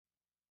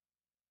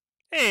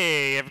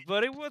Hey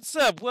everybody, what's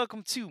up?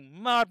 Welcome to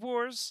Mod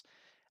Wars.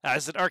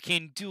 It's an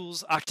Arcane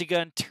Duels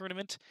Octagon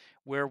tournament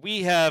where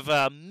we have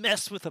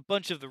messed with a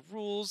bunch of the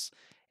rules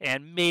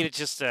and made it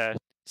just a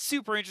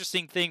super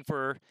interesting thing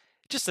for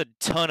just a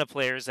ton of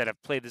players that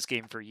have played this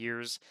game for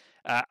years.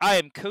 I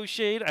am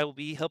Coshade. I will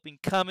be helping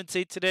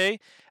commentate today.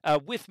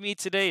 With me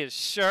today is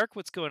Shark.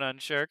 What's going on,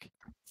 Shark?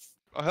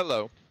 Oh,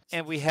 hello.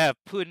 And we have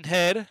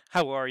Puddinhead.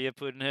 How are you,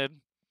 Puddinhead?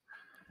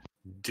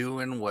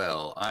 Doing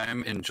well.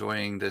 I'm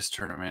enjoying this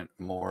tournament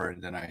more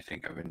than I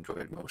think I've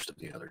enjoyed most of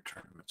the other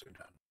tournaments we've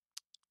done.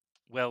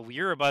 Well,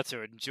 we're about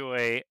to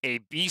enjoy a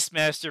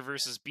Beastmaster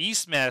versus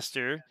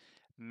Beastmaster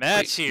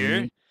match Wait,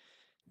 here.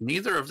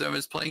 Neither of them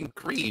is playing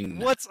green.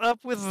 What's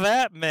up with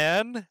that,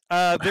 man?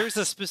 There's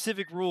a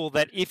specific rule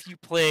that if you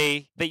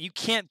play, that you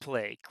can't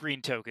play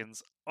green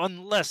tokens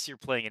unless you're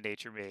playing a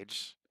Nature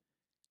Mage.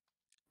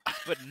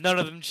 But none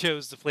of them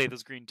chose to play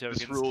those green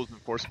tokens. This rule is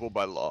enforceable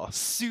by law.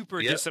 Super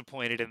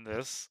disappointed in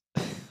this.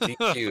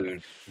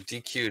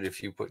 DQ'd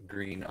if you put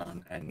green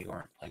on and you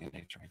aren't playing a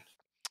nature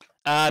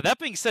mage. That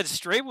being said,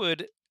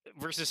 Straywood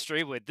versus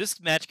Straywood,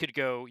 this match could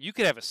go. You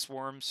could have a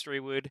Swarm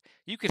Straywood.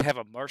 You could have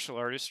a Martial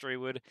Artist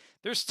Straywood.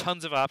 There's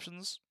tons of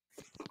options.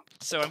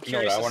 So I'm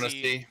curious. I want to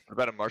see. What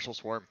about a Martial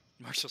Swarm?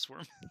 Martial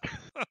Swarm.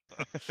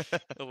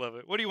 I love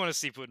it. What do you want to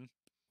see, Puddin?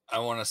 I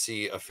want to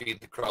see a Feed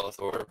the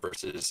Kralathor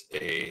versus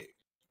a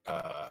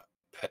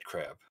Pet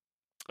Crab.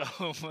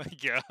 Oh my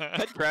god.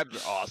 Pet crabs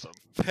are awesome.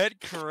 Pet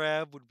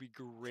Crab would be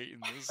great in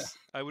this.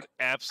 I would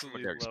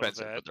absolutely They're love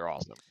expensive, that. but they're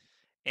awesome.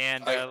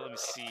 And let me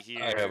see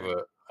here.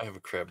 I have a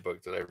crab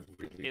book that I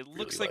really. It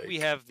looks like we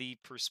have the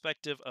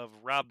perspective of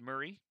Rob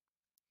Murray,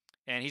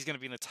 and he's going to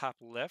be in the top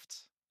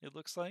left. It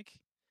looks like.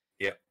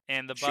 Yep.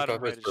 And the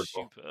bottom right is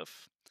purple. Shoopuff.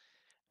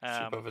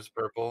 Shoopuff is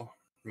purple.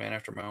 Man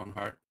after my own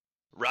heart.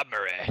 Rob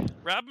Murray.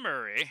 Rob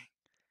Murray.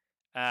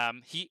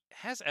 He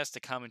has asked to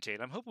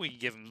commentate. I'm hoping we can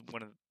give him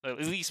at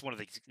least one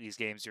of these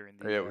games during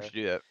the. Yeah, we should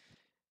do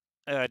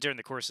that. During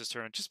the course of this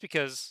tournament, just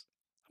because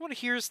I want to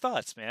hear his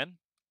thoughts, man.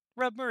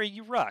 Rob Murray,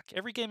 you rock.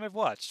 Every game I've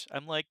watched,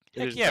 I'm like,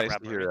 heck It is yeah, nice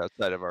Rob to Murray. hear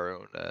outside of our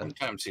own.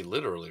 Sometimes he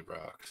literally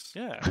rocks.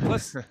 Yeah.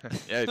 Plus,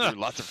 yeah, he threw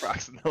lots of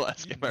rocks in the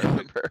last game. I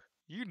remember.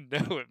 You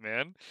know it,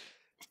 man.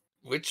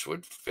 Which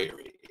would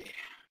vary.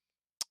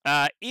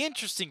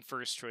 Interesting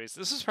first choice.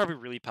 This was probably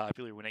really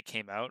popular when it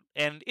came out,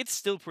 and it's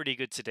still pretty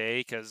good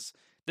today because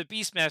the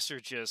Beastmaster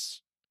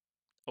just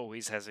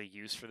always has a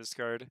use for this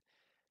card.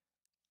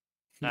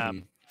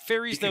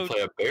 Fairies, you can though.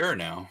 play a bear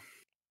now.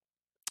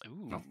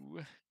 Ooh, no.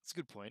 That's a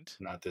good point.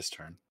 Not this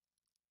turn.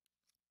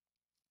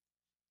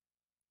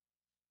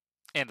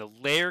 And the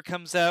lair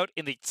comes out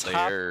in the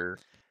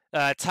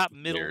top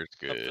middle of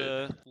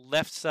the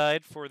left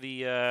side for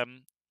the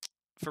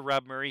for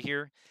Rob Murray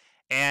here,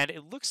 and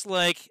it looks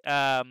like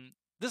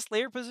this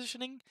lair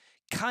positioning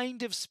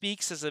kind of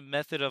speaks as a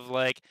method of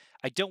like,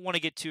 I don't want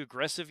to get too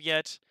aggressive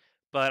yet,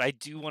 but I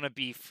do want to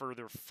be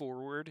further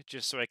forward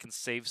just so I can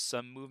save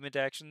some movement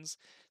actions.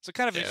 So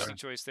kind of interesting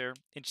choice there.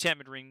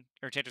 Enchantment Ring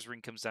or Enchanter's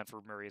Ring comes down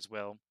for Murray as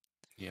well.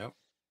 Yep.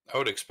 I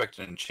would expect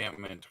an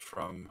enchantment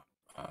from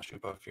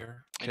Shoopuff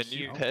here. Can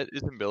you pet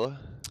Isambilla?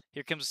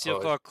 Here comes the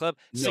Steelclaw Club.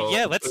 So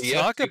yeah, let's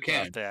talk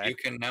about that. You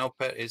can now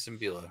pet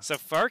Isambilla. So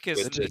Farkas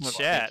in the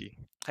chat.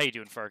 How you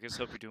doing, Farkas?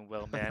 Hope you're doing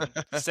well, man.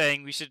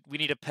 Saying we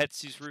need a pet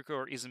Susruka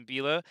or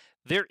Isambilla.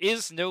 There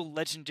is no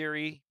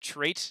legendary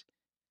trait.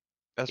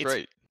 That's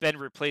right. Been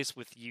replaced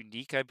with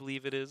unique, I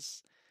believe it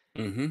is.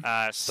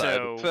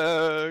 Side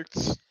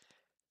effects.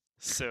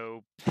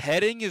 So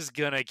petting is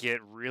gonna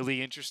get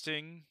really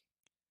interesting,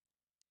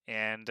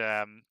 and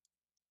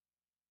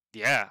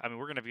yeah, I mean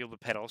we're gonna be able to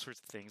pet all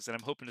sorts of things, and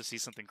I'm hoping to see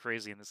something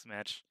crazy in this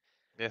match.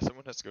 Yeah,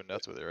 someone has to go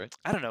nuts with it, right?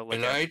 I don't know.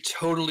 And I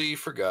totally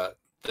forgot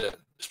that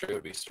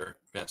Straywood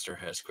Beastmaster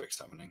has quick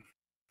summoning,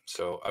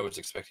 so I was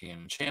expecting an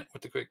enchant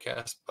with the quick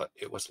cast, but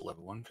it was a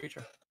level 1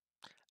 creature.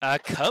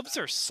 Cubs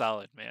are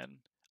solid, man.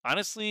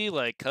 Honestly,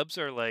 like Cubs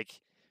are like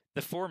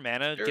the 4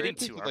 mana getting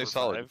 2 armor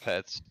solid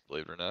pets,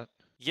 believe it or not.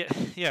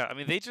 Yeah. I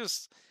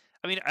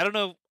mean, I don't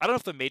know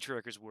if the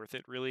Matriarch is worth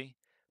it really,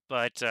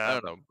 but I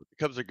don't know. The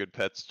Cubs are good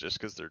pets just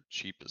because they're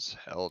cheap as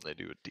hell and they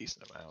do a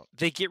decent amount.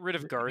 They get rid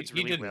of guards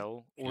really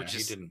well. Or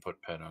he didn't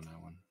put pet on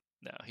that one.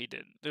 No, he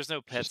didn't. There's no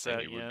pets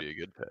out yet. Would be a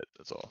good pet.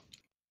 That's all.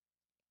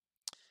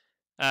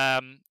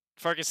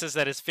 Farkas says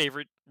that his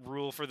favorite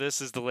rule for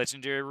this is the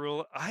legendary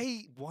rule.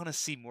 I want to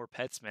see more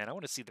pets, man. I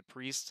want to see the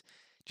priest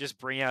just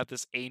bring out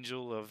this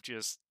angel of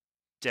just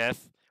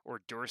death,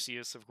 or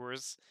Dorceus, of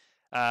course.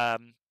 Yeah.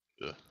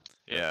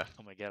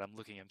 Oh my god, I'm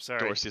looking. I'm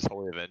sorry. Dorceus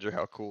Holy Avenger.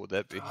 How cool would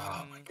that be?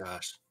 Oh my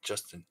gosh,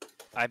 Justin.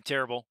 I'm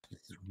terrible.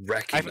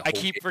 I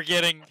keep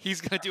forgetting.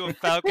 He's gonna do a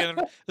falcon.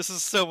 This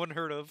is so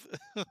unheard of.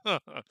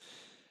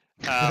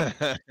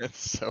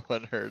 It's so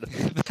unheard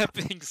of. That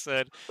being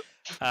said,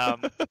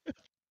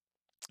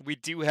 we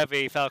do have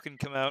a falcon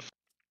come out,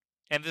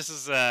 and this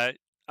is a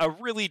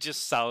really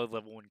just solid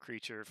level 1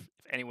 creature. If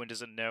anyone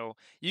doesn't know,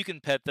 you can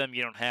pet them.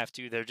 You don't have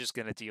to. They're just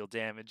gonna deal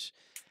damage.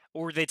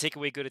 Or they take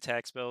away good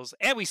attack spells.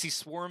 And we see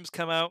swarms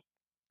come out.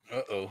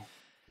 Uh-oh.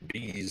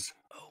 Bees.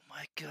 Oh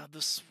my god,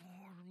 the swarms.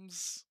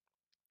 swarms.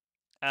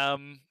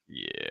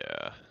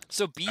 Yeah.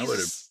 So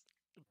bees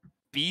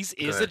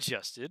is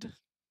adjusted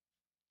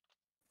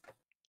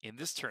in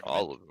this tournament.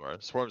 All of them are.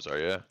 Swarms are,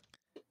 yeah.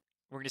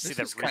 We're going to see This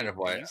that is kind of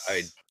why bees.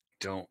 I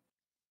don't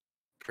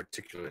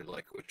particularly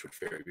like Witchwood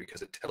Fairy,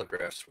 because it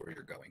telegraphs where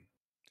you're going.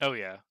 Oh,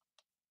 yeah.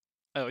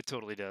 Oh, it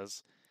totally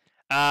does.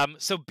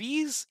 So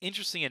bees,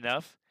 interesting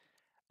enough,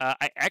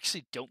 I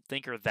actually don't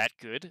think are that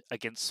good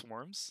against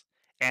swarms.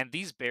 And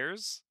these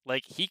bears,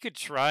 like, he could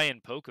try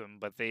and poke them,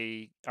 but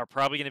they are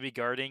probably going to be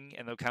guarding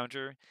and they'll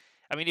counter.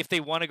 I mean, if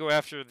they want to go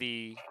after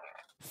the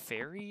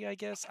fairy, I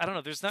guess. I don't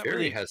know. There's not Fairy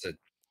really.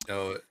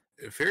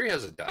 Fairy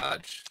has a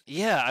dodge.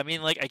 Yeah, I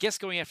mean, like, I guess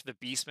going after the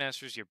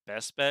Beastmaster is your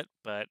best bet,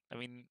 but I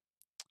mean,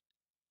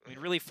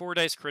 really, 4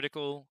 dice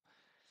critical.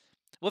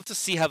 We'll have to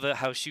see how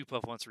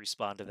Shoopuff wants to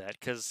respond to that,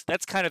 because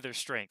that's kind of their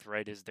strength,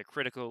 right? Is the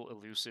critical,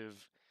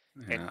 elusive,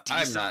 and decent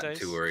I'm not dice.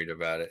 too worried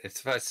about it.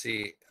 If I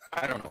see,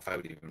 I don't know if I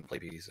would even play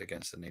bees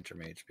against the Nature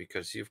Mage,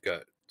 because you've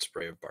got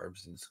Spray of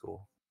Barbs in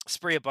school.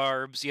 Spray of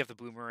Barbs, you have the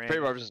Boomerang. Spray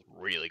of Barbs is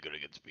really good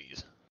against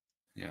bees.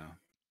 Yeah.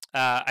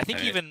 I think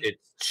it's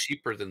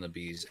cheaper than the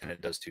bees, and it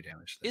does 2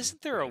 damage.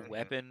 Isn't there a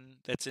weapon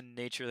that's in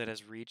nature that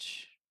has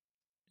reach?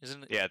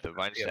 Isn't it? Yeah, the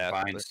Vine Staff.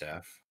 Vine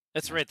Staff.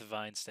 That's right, the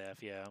Vine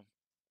Staff. Yeah.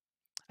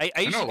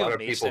 I know a lot of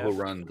people Staff. who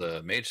run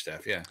the Mage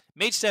Staff. Yeah.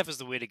 Mage Staff is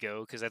the way to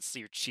go, because that's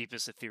your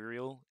cheapest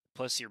ethereal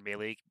plus your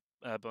melee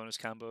bonus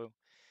combo.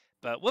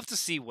 But we'll have to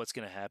see what's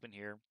going to happen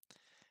here.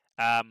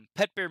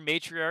 Pet Bear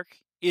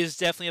Matriarch is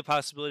definitely a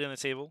possibility on the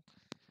table.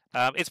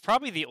 It's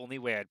probably the only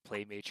way I'd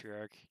play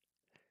Matriarch.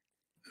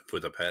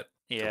 With a pet?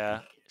 Yeah.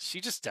 She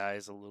just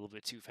dies a little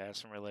bit too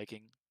fast for my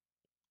liking.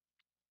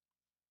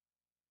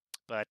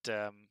 But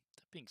that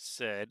being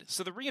said,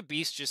 so the Ring of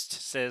Beast just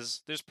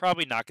says there's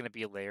probably not going to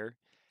be a lair,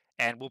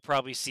 and we'll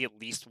probably see at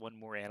least one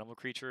more animal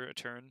creature a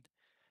turn.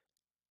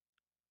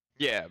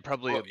 Yeah,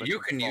 probably. Well, you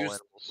can use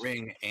the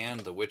Ring and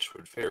the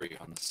Witchwood Fairy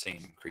on the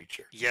same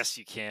creature. Yes,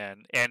 you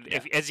can. And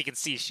as you can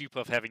see,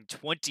 Shoopuff having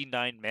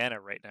 29 mana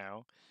right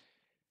now.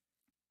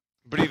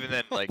 But even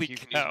then, like, you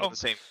can use them on the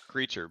same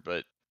creature,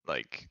 but,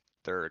 like,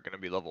 they're going to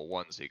be level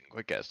 1, so you can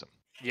quick cast them.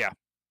 Yeah.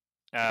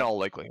 In all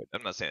likelihood.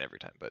 I'm not saying every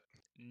time, but...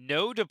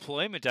 No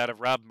deployment out of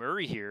Rob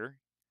Murray here.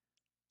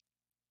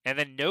 And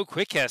then no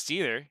quick cast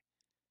either.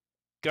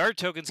 Guard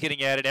tokens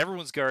getting added.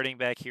 Everyone's guarding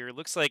back here.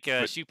 Looks like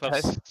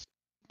Shoopuff's...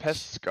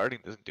 Pest's guarding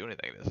doesn't do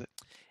anything, does it?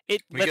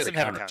 It lets him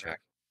have a counter.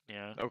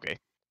 Yeah. Okay.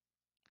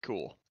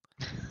 Cool.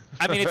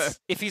 I mean,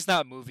 if he's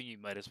not moving, you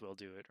might as well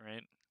do it,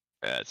 right?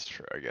 That's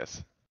true, I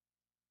guess.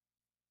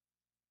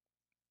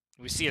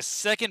 We see a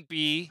second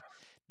bee.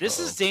 This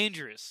is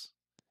dangerous.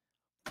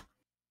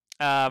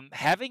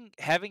 Having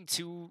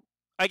 2,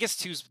 I guess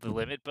 2's the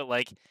limit, but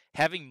like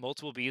having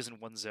multiple bees in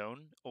one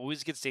zone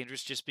always gets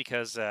dangerous, just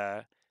because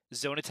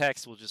zone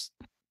attacks will just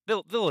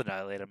they'll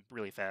annihilate them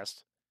really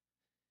fast.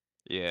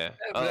 Yeah.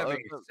 That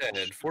being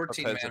said,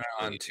 14 mana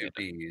on 2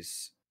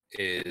 bees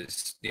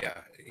is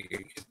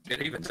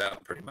it evens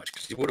out pretty much,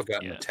 because you would have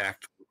gotten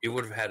attacked. You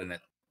would have had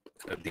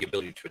the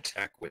ability to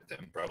attack with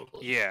them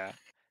probably. Yeah.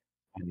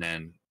 And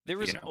then there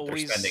was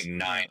always they're spending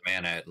 9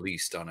 mana at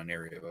least on an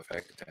area of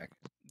effect attack.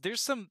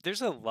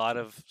 There's a lot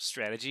of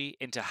strategy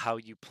into how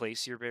you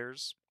place your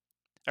bears,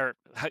 or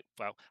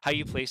how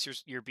you place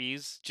your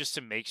bees, just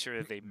to make sure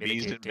that they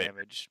mitigate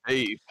damage.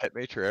 Hey, Pet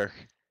Matriarch.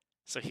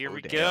 So here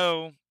we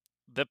go.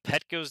 The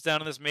pet goes down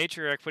on this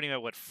Matriarch, putting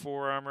out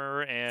 4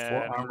 armor and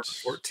 4 armor,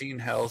 14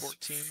 health,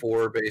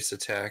 4 base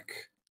attack.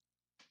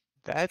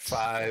 That's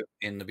 5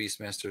 in the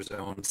Beastmaster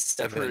zone,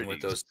 7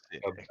 with those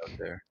up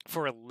there.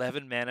 For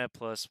 11 mana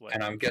plus what?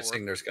 And I'm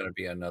guessing there's going to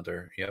be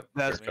another. Yep.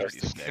 That's pretty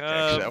sick,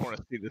 actually. I want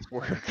to see this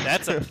work.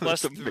 That's a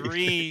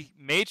 +3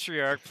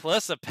 Matriarch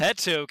plus a pet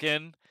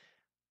token.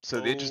 So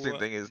the interesting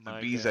thing is the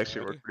bees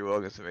actually work pretty well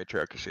against the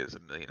Matriarch, because she has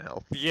 1 million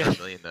health. Yeah. 1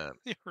 million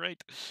You're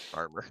right.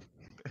 Armor.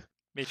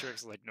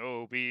 Matriarch's like,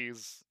 no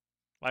bees.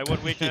 My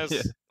one weakness.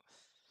 Yeah.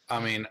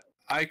 I mean,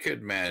 I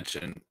could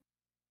imagine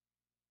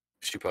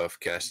Shoopuff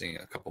casting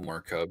a couple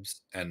more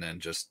cubs and then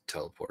just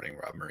teleporting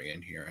Rob Murray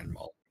in here and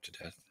maul to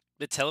death.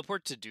 The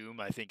teleport to Doom,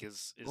 I think,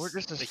 is or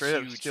just a straight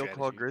up Steel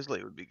Claw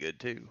Grizzly would be good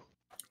too.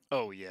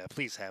 Oh yeah,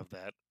 please have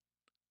that.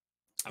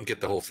 And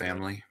get the whole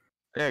family.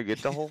 Yeah,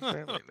 get the whole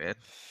family, man.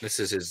 This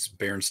is his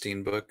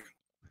Bernstein book.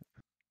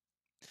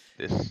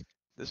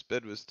 This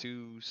bed was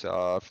too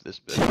soft. This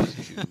bed was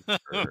too firm.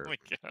 Oh my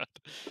god.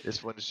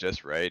 This one's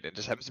just right. It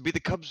just happens to be the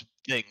Cubs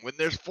thing when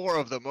there's 4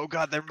 of them. Oh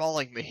god, they're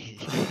mauling me.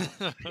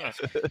 Come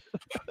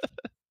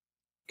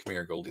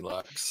here,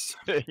 Goldilocks.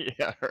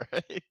 Yeah,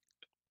 right.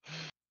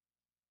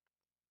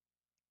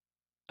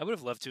 I would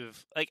have loved to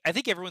have, like, I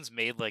think everyone's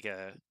made like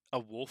a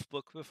wolf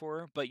book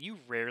before, but you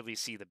rarely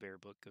see the bear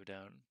book go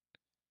down.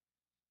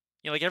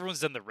 You know, like everyone's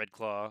done the Red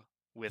Claw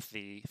with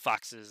the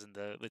foxes and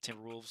the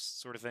Timberwolves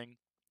sort of thing.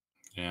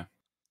 Yeah.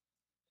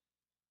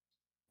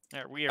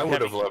 I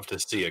would have loved to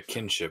see a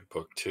kinship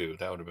book too.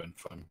 That would have been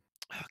fun.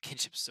 Oh,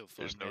 kinship's so fun.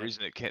 There's no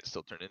reason it can't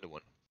still turn into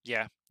one.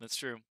 Yeah, that's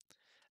true.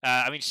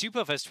 I mean,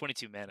 Shoopuff has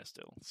 22 mana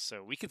still,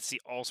 so we could see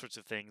all sorts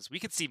of things. We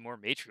could see more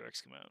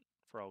Matriarchs come out,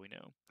 for all we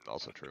know.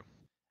 Also true.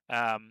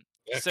 Yeah,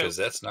 because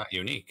that's not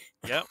unique.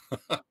 Yep.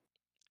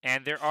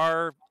 And there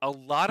are a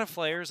lot of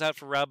flyers out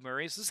for Rob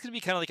Murray, so this is going to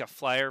be kind of like a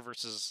flyer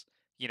versus,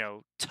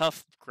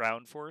 tough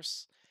ground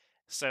force.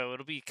 So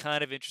it'll be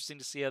kind of interesting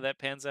to see how that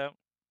pans out.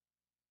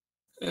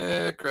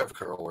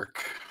 Gravicore will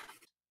work.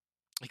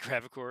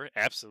 Gravicore,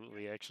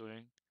 absolutely,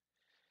 actually.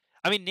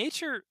 I mean,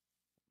 nature,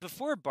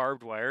 before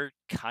barbed wire,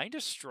 kind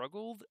of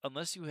struggled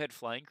unless you had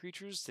flying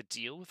creatures to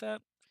deal with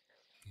that.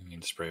 You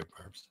mean spray of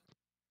barbs?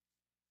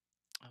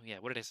 Oh, yeah,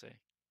 what did I say?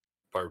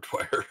 Barbed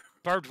wire.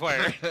 Barbed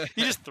wire.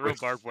 You just throw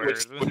barbed wire.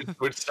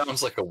 Which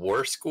sounds like a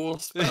war school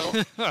spell,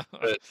 but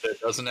that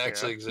doesn't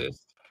actually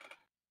exist.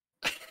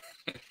 I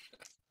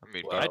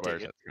mean, barbed wire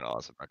is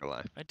awesome, not gonna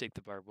lie. I'd take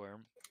the barbed wire.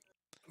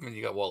 I mean,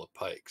 you got Wall of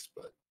Pikes,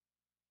 but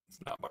it's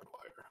not barbed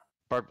wire.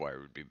 Barbed wire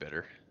would be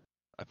better,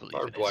 I believe.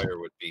 Barbed wire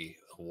would be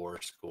a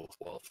war school with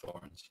Wall of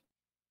Thorns.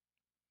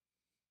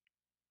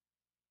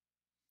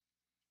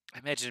 I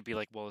imagine it'd be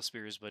like Wall of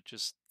Spears, but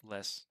just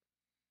less.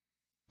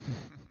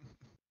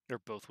 Or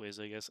both ways,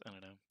 I guess. I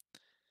don't know.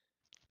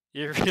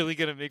 You're really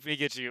gonna make me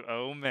get you?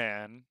 Oh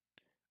man,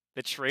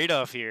 the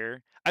trade-off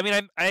here. I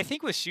mean, I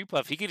think with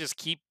Shoopuff, he could just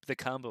keep the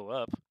combo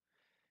up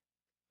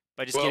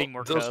by just getting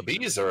more those cubs.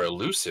 bees are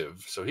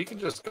elusive, so he can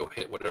just go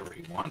hit whatever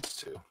he wants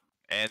to.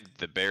 And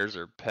the bears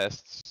are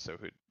pests, so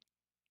it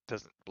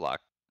doesn't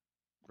block,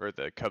 or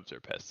the cubs are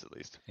pests at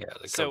least. Yeah,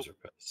 the cubs are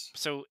pests.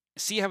 So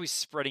see how he's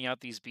spreading out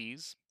these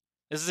bees?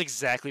 This is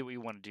exactly what you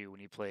want to do when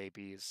you play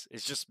bees.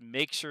 Is just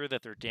make sure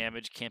that their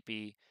damage can't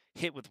be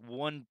hit with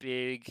one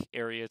big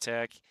area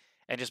attack,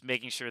 and just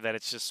making sure that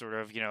it's just sort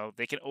of,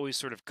 they can always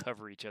sort of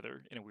cover each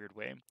other in a weird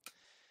way.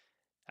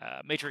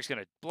 Matrix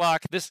going to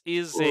block. This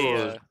is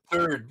a...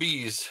 third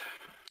bees.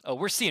 Oh,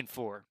 we're seeing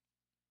 4.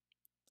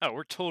 Oh,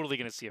 we're totally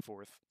going to see a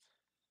 4th.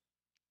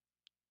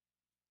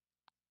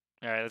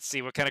 All right, let's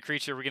see what kind of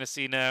creature we're going to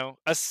see now.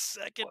 A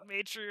second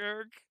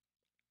matriarch.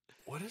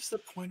 What is the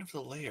point of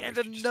the layer? And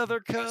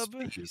another cub.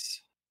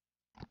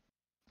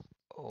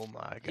 Oh my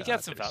god. He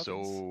got some There's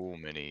so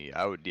many.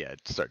 I would,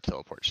 start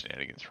teleport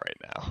shenanigans right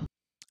now.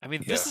 I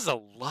mean, this is a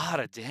lot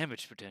of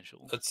damage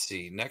potential. Let's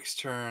see. Next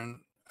turn,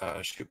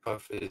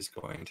 Shoopuff is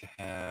going to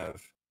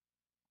have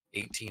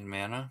 18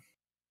 mana.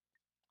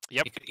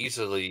 Yep. He could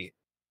easily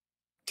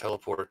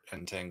teleport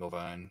and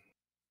Tanglevine.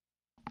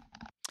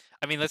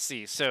 I mean, let's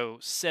see. So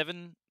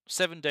 7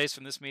 dice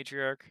from this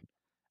matriarch,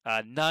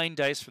 9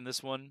 dice from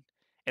this one,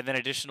 and then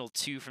additional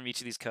 2 from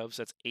each of these cubs.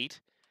 That's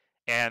 8.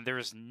 And there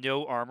is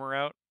no armor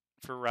out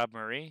for Rob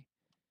Murray.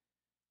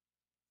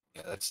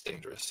 Yeah, that's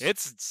dangerous.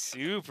 It's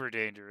super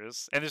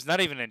dangerous. And there's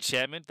not even an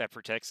enchantment that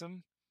protects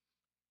him.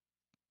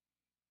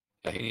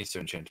 Yeah, he needs to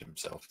enchant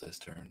himself this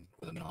turn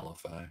with a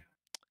nullify.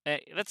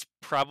 That's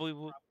probably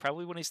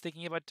what he's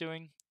thinking about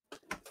doing.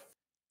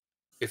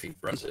 If he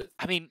runs it.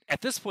 I mean,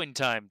 at this point in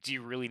time, do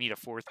you really need a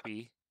 4th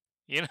bee?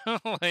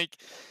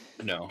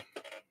 No.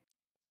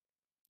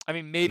 I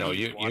mean, maybe. No,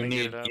 you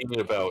need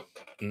about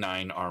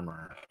 9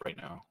 armor right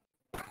now.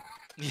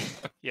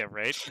 Yeah,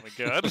 right. Oh my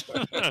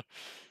god.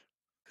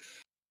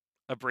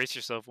 Brace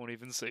yourself won't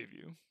even save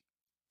you.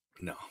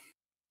 No.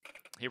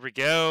 Here we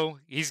go.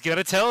 He's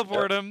gonna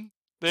teleport him.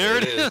 There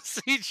it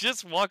is. He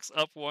just walks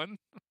up one.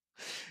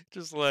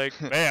 Just like,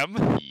 bam.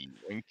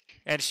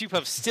 And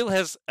Shoopuff still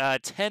has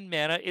 10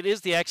 mana. It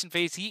is the action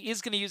phase. He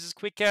is going to use his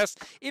quick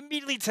cast,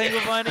 immediately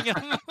Tanglevining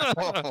him.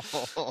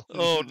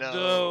 Oh,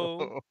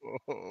 no.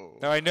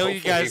 Now, I know you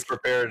guys...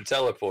 prepare to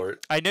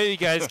teleport. I know you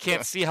guys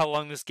can't see how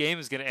long this game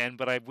is going to end,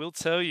 but I will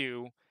tell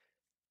you,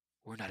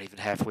 we're not even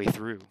halfway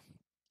through.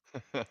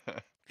 So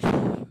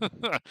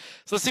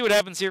let's see what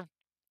happens here.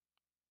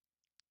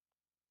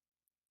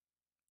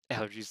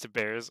 Allergies to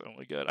bears. Oh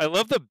my god. I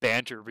love the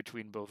banter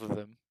between both of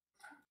them.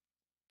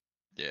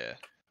 Yeah.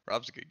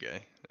 Rob's a good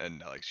guy.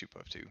 And I like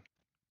Shoopuff too.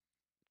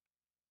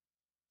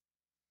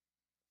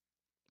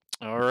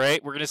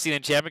 Alright, we're going to see an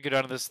enchantment go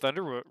down to this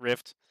Thunder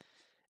Rift.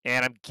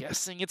 And I'm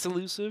guessing it's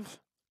elusive.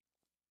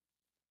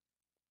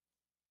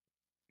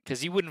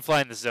 Because you wouldn't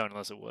fly in the zone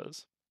unless it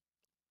was.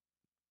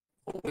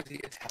 What would he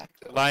attack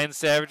though? Lion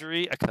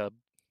Savagery, a cub.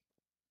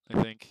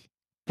 I think.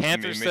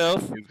 Panther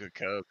Stealth. Nuke a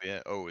cub,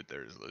 yeah. Oh,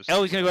 there's elusive.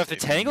 Oh, he's going to go after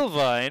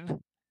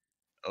Tanglevine.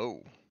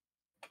 Oh.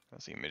 I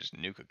was thinking just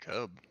nuke a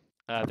cub.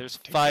 There's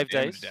 5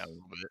 dice. Down a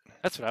little bit.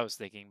 That's what I was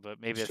thinking, but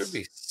maybe it should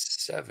be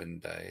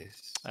 7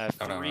 dice.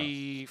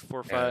 3,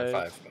 4, 5. Yeah,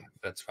 5.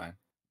 That's fine.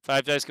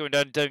 5 dice going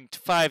down, doing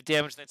 5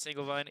 damage to that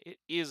single vine. It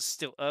is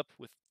still up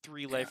with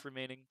 3 life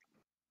remaining.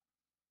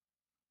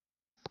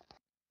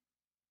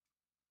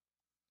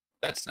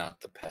 That's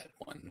not the pet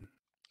one.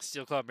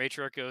 Steelclaw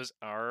Matriarch goes,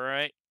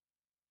 alright.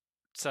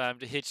 Time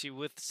to hit you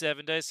with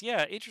 7 dice.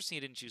 Yeah, interesting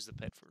you didn't choose the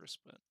pet first,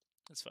 but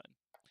that's fine.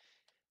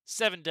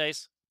 7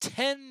 dice.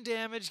 10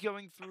 damage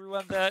going through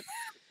on that.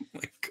 Oh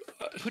my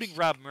god. Putting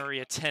Rob Murray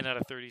at 10 out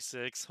of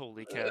 36.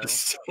 Holy cow.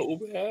 That's so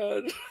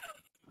bad.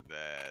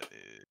 That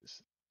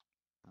is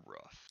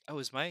rough. Oh,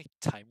 is my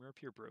timer up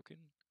here broken?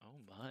 Oh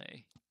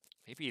my.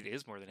 Maybe it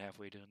is more than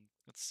halfway done.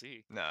 Let's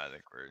see. Nah, I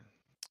think we're...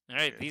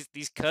 Alright,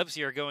 these cubs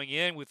here are going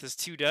in with this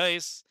 2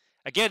 dice.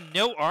 Again,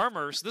 no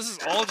armor, so this is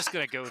all just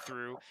going to go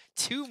through.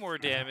 2 more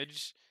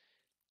damage.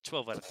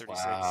 12 out of 36.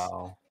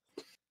 Wow.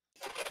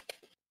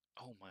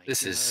 Oh my god.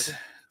 This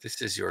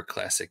is your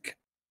classic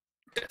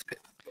Death Pit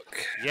book.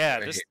 Yeah,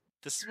 right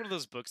this is one of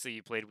those books that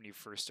you played when you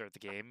first start the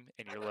game,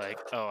 and you're like,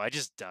 oh, I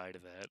just died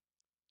of that.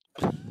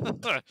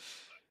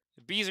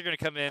 The bees are going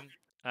to come in,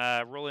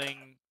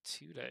 rolling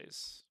 2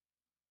 dice.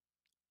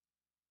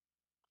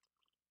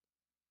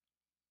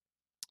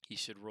 He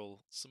should roll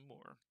some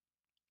more.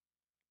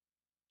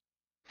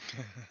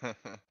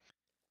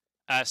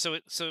 So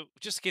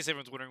just in case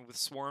everyone's wondering, with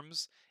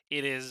swarms,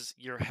 it is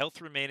your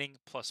health remaining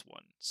 +1.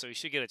 So you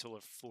should get a total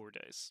of 4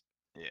 dice.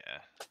 Yeah.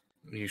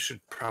 You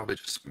should probably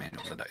just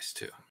manual the dice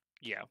too.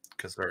 Yeah.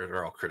 Because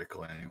they're all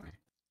critical anyway.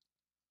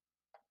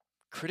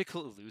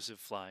 Critical elusive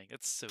flying.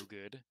 That's so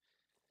good.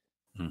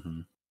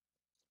 Mm-hmm.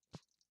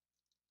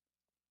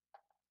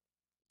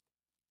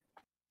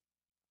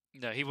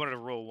 No, he wanted to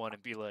roll 1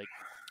 and be like,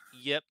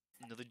 yep,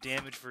 another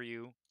damage for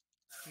you.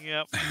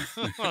 Yep.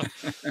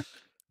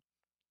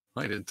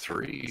 I did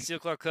 3.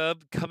 Steelclaw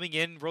Cub coming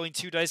in, rolling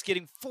 2 dice,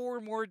 getting 4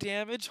 more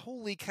damage.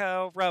 Holy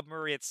cow. Rob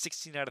Murray at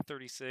 16 out of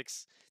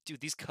 36. Dude,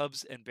 these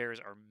Cubs and Bears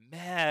are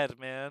mad,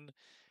 man.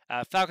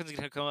 Falcon's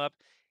going to come up.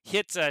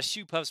 Hit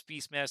Shoopuff's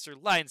Beastmaster.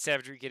 Lion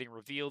Savagery getting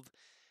revealed.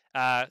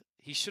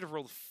 He should have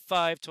rolled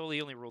 5 total.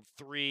 He only rolled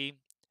 3.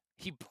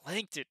 He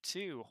blanked it,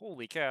 too.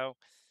 Holy cow.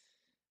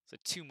 So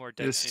 2 more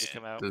dice need to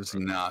come out. Does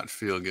not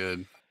feel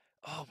good.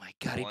 Oh, my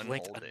God. He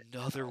blanked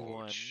another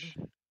one.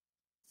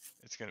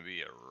 It's going to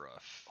be a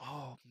rough...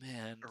 Oh,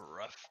 man. A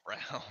rough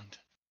round.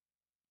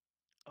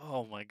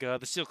 Oh, my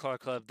God. The Steelclaw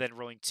Club then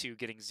rolling 2,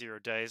 getting 0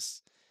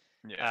 dice.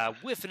 Yeah.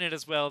 Whiffing it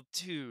as well.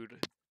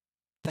 Dude,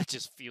 that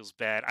just feels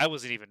bad. I'm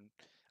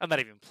not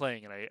even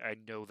playing, and I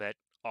know that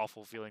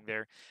awful feeling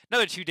there.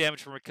 Another 2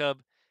 damage from a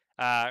Cub.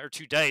 Or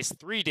 2 dice.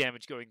 3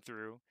 damage going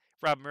through.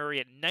 Rob Murray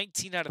at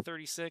 19 out of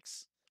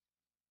 36.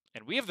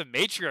 And we have the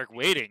Matriarch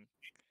waiting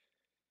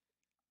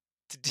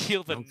to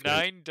deal the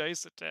 9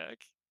 dice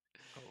attack.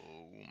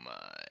 Oh my.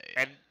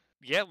 And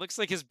yeah, it looks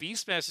like his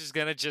Beastmaster is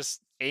going to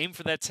just aim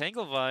for that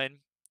Tanglevine.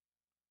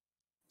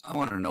 I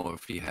want to know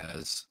if he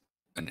has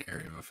an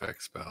area of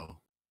effect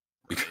spell.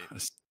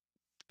 Because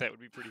that would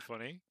be pretty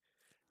funny.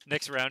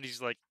 Next round,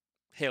 he's like,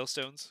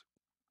 hailstones.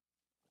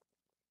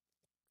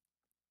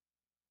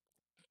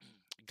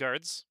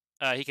 Guards.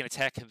 He can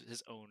attack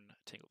his own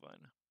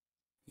Tanglevine.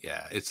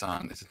 Yeah, it's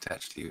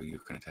attached to you. You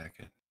can attack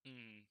it.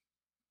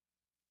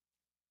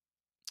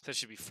 So that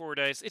should be 4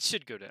 dice. It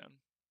should go down.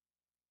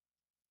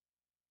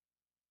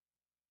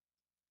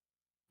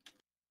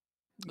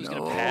 Who's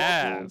going to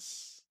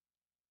pass?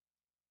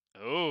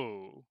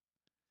 Oh.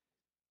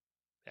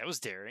 That was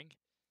daring.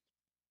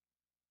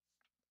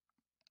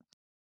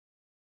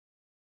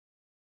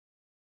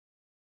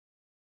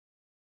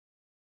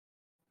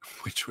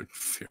 Witchwood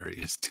Fury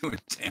is doing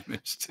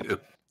damage too.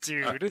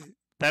 Dude,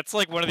 that's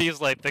like one of these,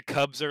 like, the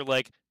Cubs are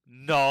like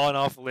gnawing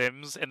off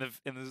limbs, and the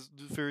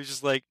Fury's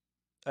just like,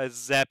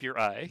 zap your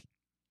eye.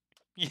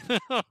 You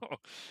know?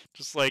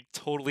 Just like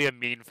totally a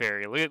mean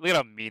fairy. Look at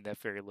how mean that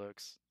fairy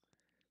looks.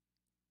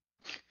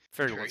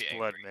 Fairy wants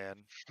blood,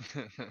 man.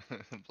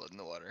 Blood in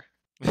the water.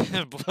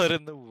 Blood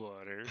in the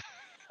water.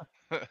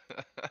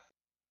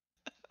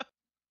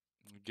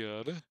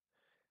 God.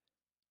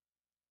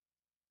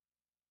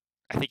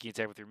 I think you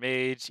can attack with your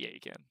mage. Yeah, you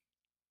can.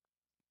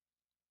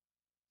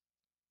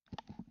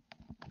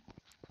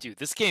 Dude,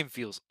 this game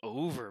feels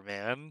over,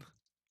 man.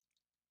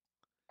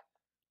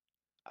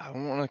 I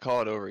don't want to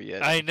call it over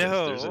yet. I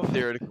know. There's a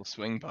theoretical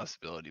swing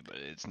possibility, but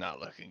it's not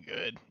looking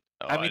good.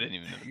 Oh, I didn't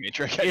even know the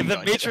Matrix. Yeah,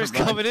 the Matrix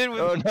coming in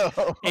with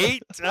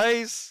 8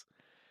 dice.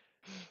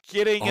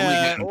 Getting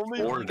only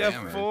 4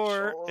 damage.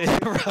 4.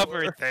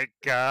 Robert, thank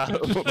God.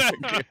 Oh my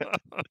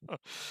God.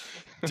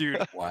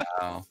 Dude,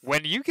 wow.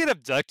 When you get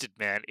abducted,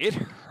 man, it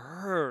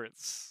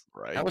hurts.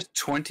 Right. That was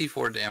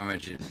 24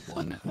 damage in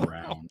 1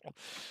 round.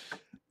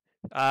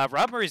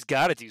 Rob Murray's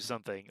got to do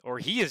something, or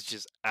he is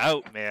just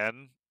out,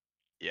 man.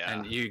 Yeah.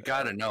 And you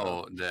got to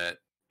know that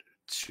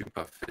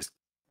Shoopuff is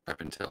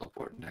up and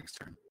teleport next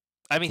turn.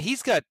 I mean,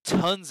 he's got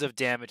tons of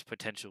damage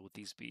potential with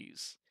these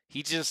bees.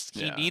 He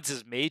needs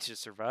his mage to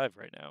survive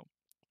right now.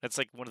 That's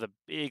like one of the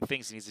big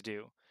things he needs to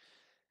do.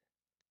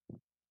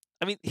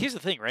 I mean, here's the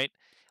thing, right?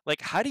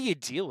 Like, how do you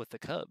deal with the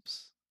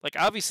Cubs? Like,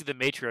 obviously the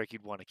Matriarch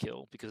you'd want to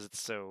kill because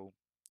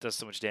does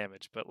so much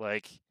damage, but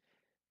like,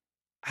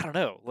 I don't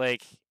know,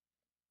 like.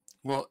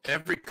 Well,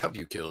 every Cub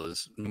you kill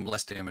is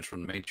less damage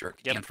from the Matriarch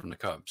and from the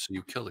Cubs, so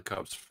you kill the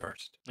Cubs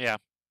first. Yeah.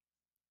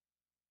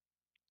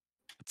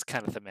 It's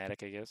kind of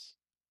thematic, I guess.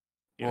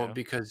 Well,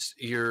 because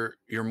you're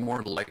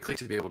more likely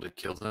to be able to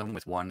kill them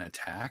with 1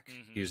 attack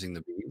using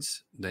the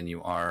bees than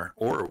you are,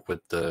 or with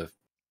the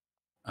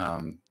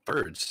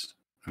birds.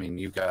 I mean,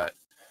 you've got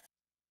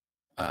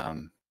at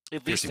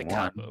least a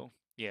combo.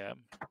 Yeah,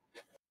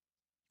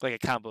 like a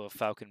combo of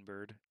Falcon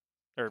Bird,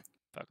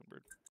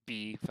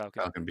 Bee,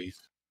 Falcon. Falcon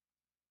Beast.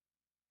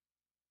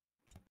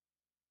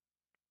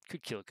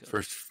 Could kill a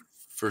Cub.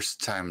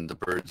 First time the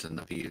birds and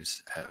the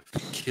bees have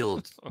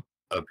killed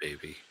a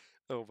baby.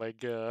 Oh my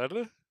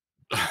god.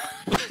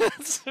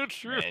 That's so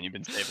true. Man, you've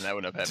been saving that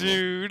one up, haven't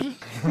you? Dude,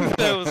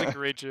 that was a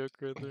great joke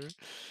right there.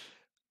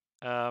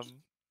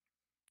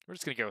 We're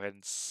just gonna go ahead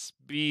and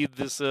speed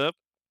this up.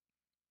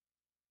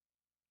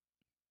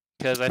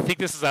 Because I think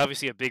this is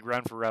obviously a big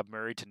run for Rob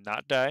Murray to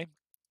not die.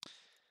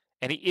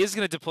 And he is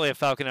going to deploy a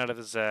Falcon out of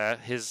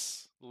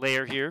his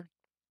lair here.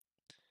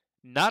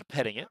 Not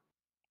petting it.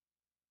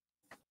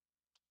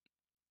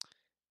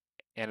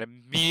 And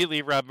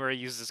immediately Rob Murray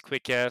uses his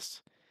quick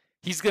cast.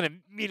 He's going to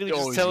immediately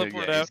just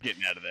teleport out. He's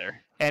getting out of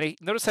there. And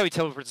notice how he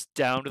teleports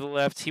down to the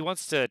left. He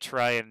wants to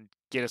try and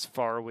get as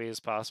far away as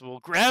possible.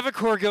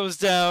 Gravicore goes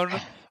down.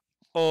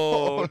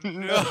 Oh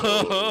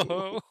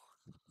no.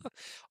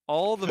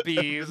 All the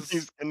bees.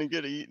 He's gonna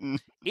get eaten.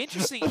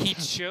 Interesting, he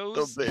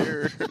chose the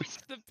bears.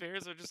 The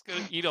bears are just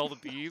gonna eat all the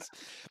bees.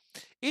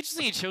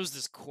 Interesting, he chose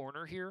this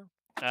corner here.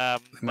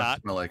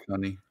 Not smell like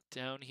honey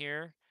down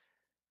here.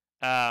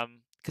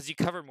 Because you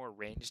cover more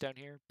range down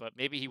here, but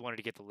maybe he wanted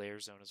to get the lair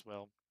zone as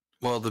well.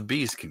 Well, the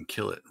bees can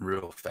kill it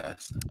real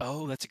fast.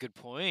 Oh, that's a good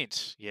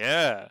point.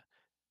 Yeah,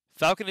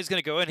 Falcon is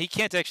gonna go in. He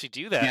can't actually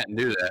do that. Can't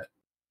do that.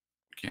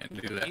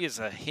 Can't do that. He is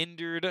a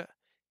hindered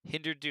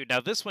dude.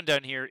 Now this one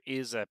down here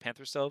is a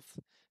Panther Stealth,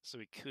 so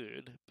he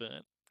could,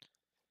 but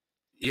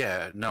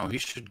yeah, no, he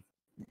should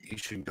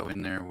go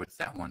in there with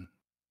that one.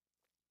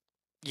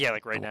 Yeah,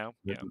 like right now.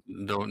 Yeah.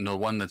 The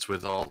one that's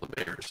with all the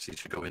bears. He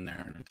should go in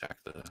there and attack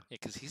the. Yeah,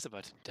 because he's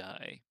about to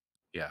die.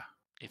 Yeah.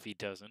 If he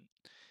doesn't,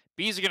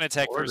 bees are gonna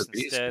attack first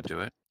instead.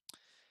 Do it.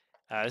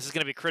 This is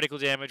gonna be critical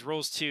damage.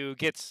 Rolls 2,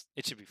 gets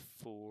it should be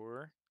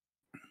 4.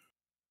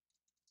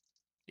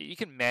 You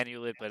can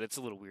manual it, but it's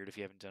a little weird if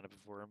you haven't done it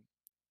before.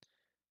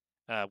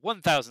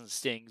 1,000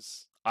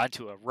 stings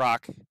onto a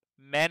rock.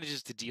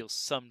 Manages to deal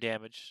some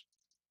damage.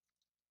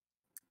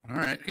 All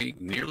right, he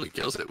nearly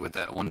kills it with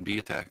that one bee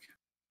attack.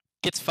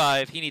 Gets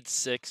 5. He needs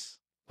 6.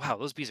 Wow,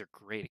 those bees are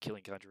great at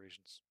killing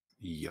conjurations.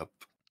 Yup.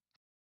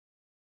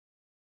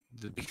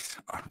 The bees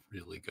are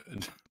really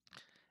good.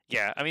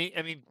 Yeah, I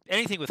mean,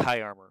 anything with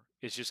high armor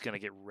is just gonna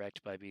get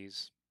wrecked by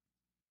bees.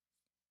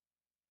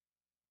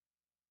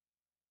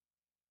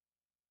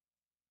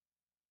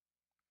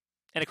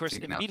 And of course,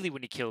 immediately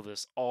when you kill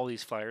this, all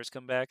these fires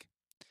come back.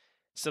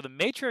 So the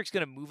Matriarch's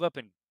going to move up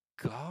and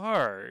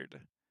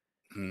guard.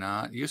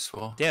 Not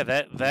useful. Yeah,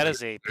 that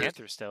is a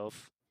Panther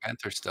Stealth.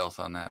 Panther Stealth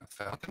on that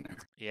Falcon there.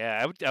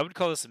 Yeah, I would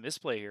call this a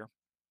misplay here.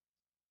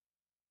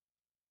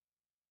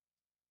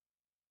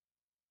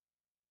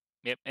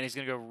 Yep, and he's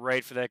going to go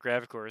right for that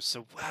Gravicore.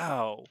 So,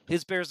 wow,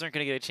 his bears aren't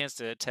going to get a chance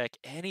to attack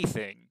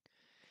anything.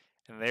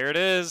 And there it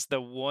is, the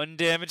one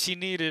damage he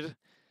needed.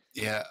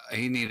 Yeah,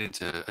 he needed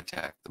to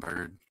attack the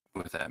bird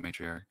with that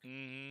Matriarch.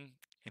 And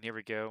here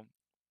we go.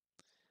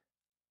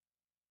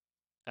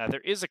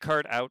 There is a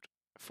card out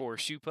for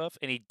Shoopuff,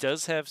 and he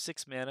does have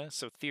 6 mana,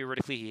 so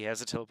theoretically he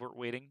has a teleport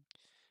waiting.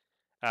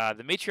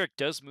 The Matriarch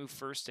does move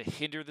first to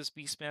hinder this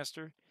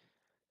Beastmaster.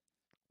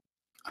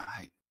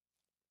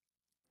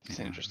 It's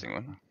an interesting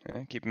one.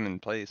 Yeah, keep him in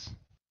place.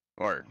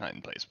 Or, not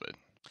in place, but...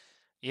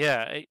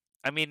 Yeah,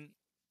 I mean,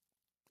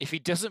 if he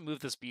doesn't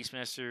move this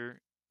Beastmaster,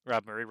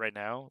 Rob Murray, right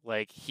now,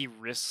 like, he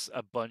risks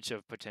a bunch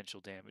of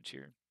potential damage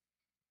here.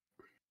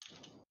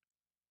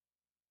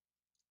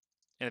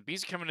 And the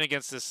bees are coming in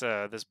against this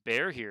this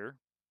bear here,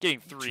 getting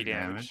 3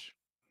 damage.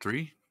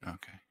 3?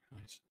 Okay,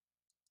 nice.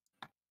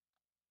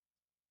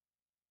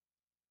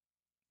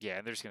 Yeah,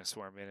 and they're just gonna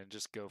swarm in and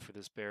just go for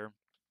this bear.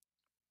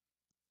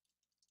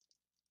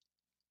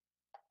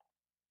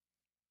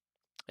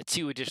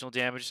 2 additional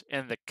damage,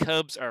 and the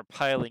cubs are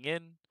piling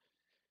in.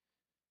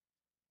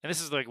 And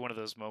this is like one of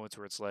those moments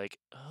where it's like,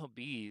 oh,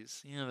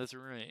 bees, yeah, that's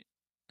right.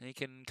 They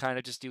can kind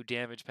of just do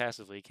damage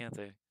passively, can't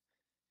they?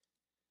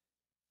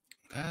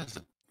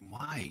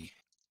 Why?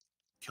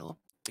 Kill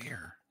a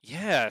bear.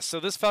 Yeah, so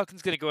this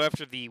Falcon's going to go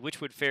after the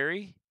Witchwood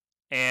Fairy,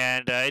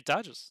 and it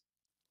dodges.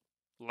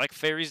 Like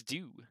fairies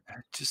do.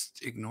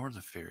 Just ignore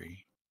the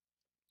fairy.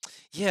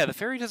 Yeah, the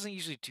fairy doesn't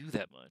usually do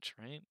that much,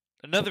 right?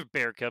 Another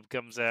bear cub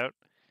comes out.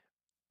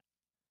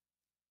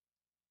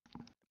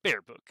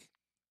 Bear book.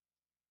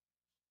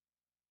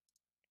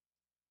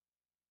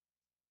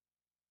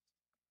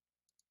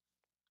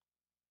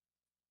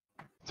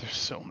 There's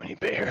so many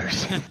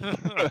bears.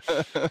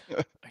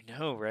 I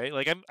know, right?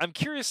 Like, I'm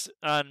curious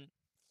on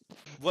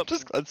what. I'm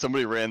just glad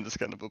somebody ran this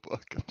kind of a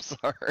book. I'm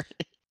sorry.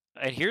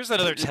 And here's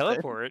another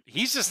teleport.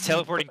 He's just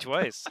teleporting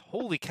twice.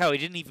 Holy cow! He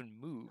didn't even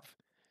move.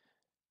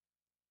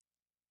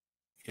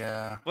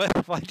 Yeah.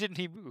 What? Why didn't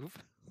he move?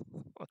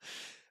 I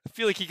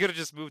feel like he could have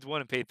just moved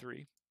 1 and paid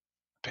 3.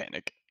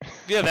 Panic.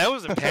 Yeah, that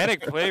was a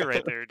panic play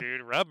right there,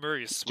 dude. Rob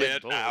Murray is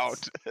sweating bullets.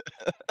 Out.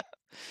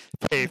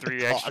 Pay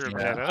 3 extra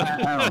mana.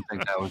 I don't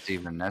think that was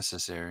even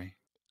necessary.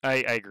 I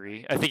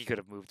agree. I think he could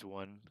have moved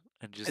 1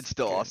 and just. It's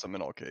still awesome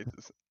in all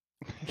cases.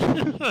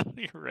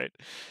 You're right.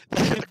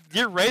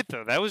 You're right,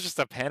 though. That was just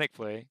a panic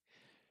play.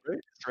 Right?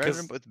 Surrounding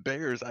him with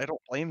bears. I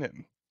don't blame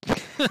him.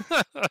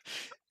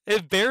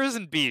 If bears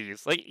and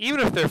bees, like, even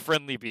if they're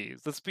friendly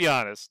bees, let's be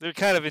honest, they're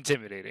kind of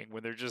intimidating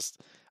when they're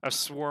just a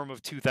swarm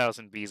of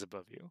 2,000 bees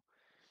above you.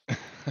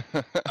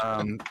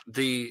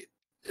 The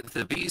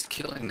bees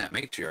killing that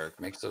matriarch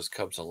makes those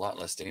cubs a lot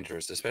less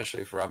dangerous,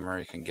 especially if Rob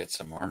Murray can get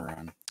some armor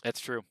on. That's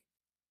true.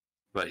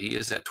 But he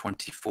is at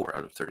 24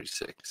 out of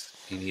 36.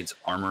 He needs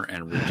armor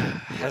and rigid.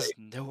 Has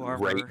no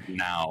armor right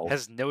now.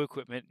 Has no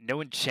equipment,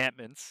 no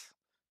enchantments.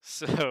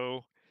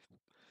 So,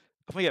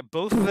 oh my god,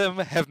 both of them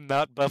have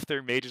not buffed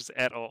their mages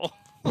at all.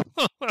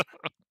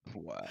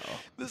 Wow.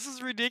 This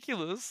is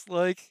ridiculous.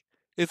 Like,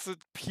 it's a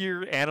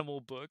pure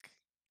animal book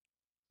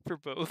for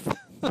both.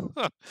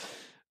 I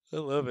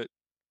love it.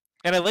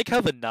 And I like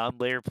how the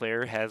non-layer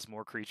player has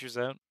more creatures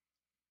out.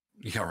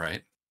 Yeah,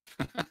 right.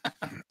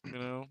 You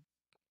know?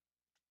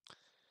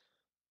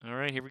 All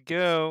right, here we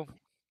go.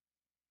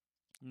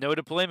 No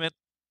deployment.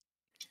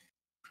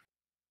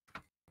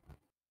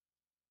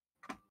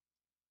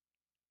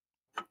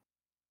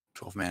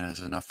 "12 mana is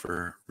enough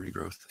for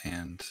regrowth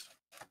and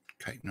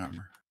chitin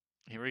armor."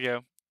 Here we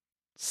go.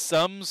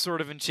 Some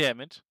sort of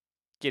enchantment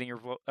getting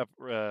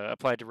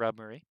applied to Rob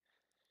Murray.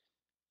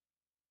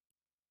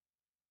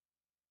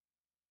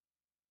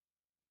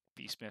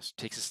 Beastmaster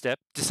takes a step,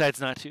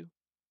 decides not to.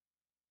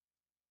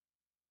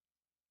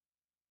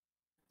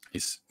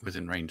 He's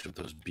within range of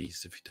those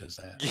beasts if he does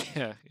that.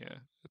 Yeah.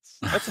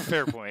 That's a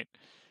fair point.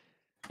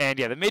 And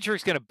yeah, the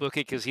Matrix going to book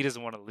it because he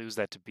doesn't want to lose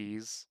that to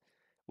bees,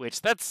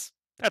 which that's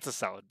a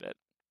solid bet.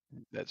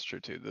 That's true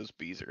too. Those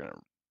bees are going to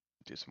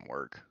do some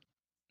work.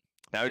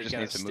 Now he just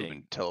needs to move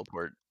and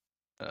teleport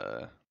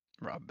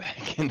Rob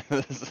back into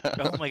the zone.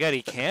 Oh my god,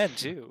 he can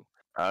too.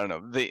 I don't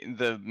know.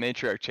 The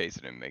matriarch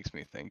chasing him makes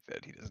me think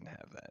that he doesn't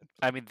have that.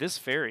 I mean, this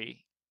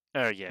fairy.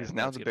 Oh yeah. Because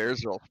now the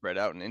bears are all spread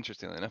out, and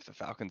interestingly enough, the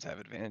falcons have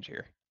advantage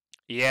here.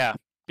 Yeah,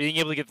 being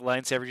able to get the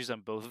line savages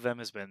on both of them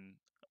has been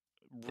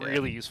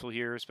really useful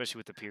here, especially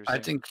with the piercing. I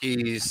think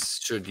he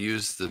should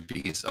use the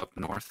bees up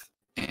north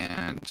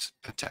and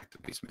attack the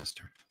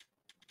Beastmaster.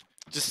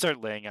 Just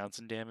start laying out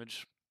some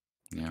damage.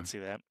 Yeah. I can see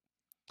that.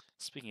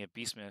 Speaking of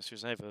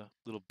Beastmasters, I have a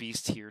little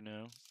beast here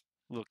now.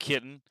 A little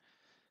kitten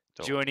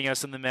joining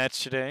us in the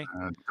match today.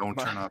 Don't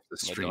turn off the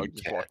stream. My dog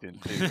just walked in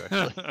too,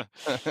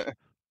 actually.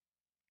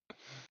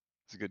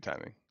 It's a good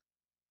timing.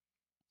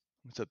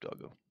 What's up,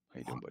 doggo? How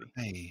you doing, buddy?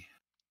 Hey.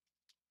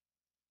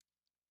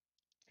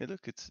 Hey,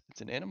 look, it's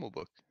an animal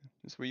book.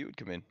 This is where you would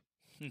come in.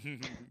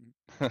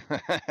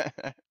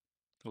 I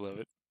love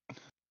it.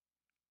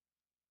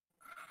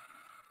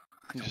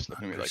 You're just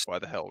looking at me like, why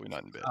the hell are we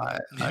not in bed?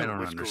 I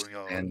don't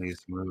understand these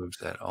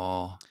moves at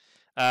all.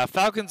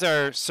 Falcons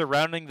are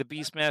surrounding the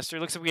Beastmaster.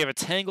 Looks like we have a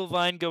Tangle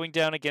Vine going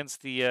down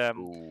against the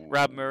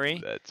Rob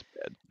Murray. That's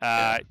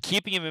bad.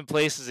 Keeping him in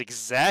place is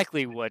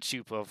exactly what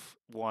Shoopuff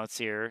wants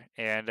here.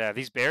 And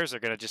these bears are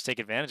going to just take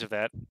advantage of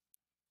that.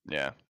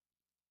 Yeah.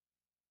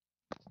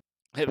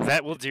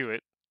 That will do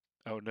it.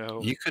 Oh,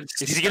 no.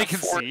 Is he going to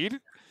concede?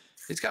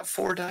 He's got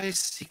 4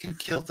 dice. He can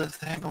kill the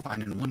Tangle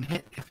Vine in 1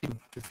 hit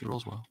if he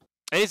rolls well.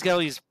 And he's got all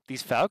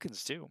these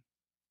Falcons, too.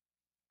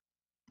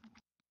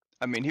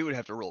 I mean, he would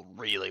have to roll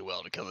really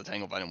well to kill the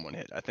Tangle Vine in 1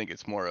 hit. I think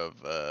it's more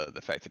of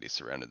the fact that he's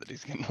surrounded that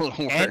he's getting a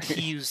little worried. And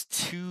he used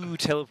 2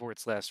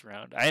 teleports last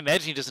round. I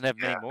imagine he doesn't have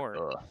many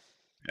more.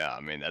 Yeah, I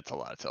mean, that's a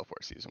lot of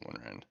teleports to use in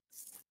 1 round.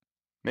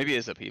 Maybe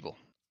it's upheaval.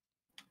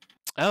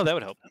 Oh, that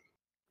would help.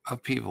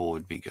 Upheaval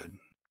would be good.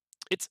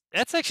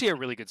 That's actually a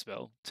really good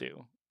spell,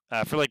 too,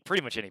 for like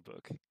pretty much any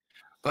book.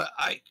 But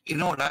you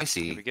know what I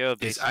see? Here we go,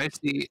 I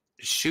see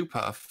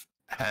Shoopuff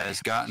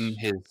has gotten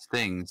his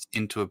things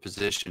into a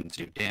position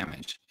to do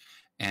damage.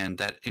 And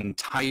that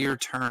entire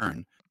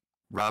turn,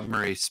 Rob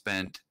Murray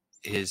spent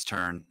his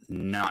turn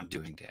not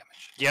doing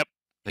damage. Yep.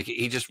 Like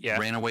he just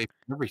ran away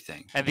from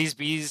everything. And these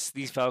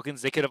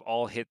Falcons, they could have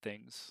all hit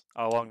things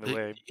along the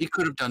way. He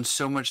could have done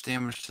so much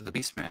damage to the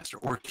Beastmaster,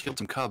 or killed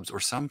some cubs, or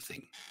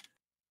something.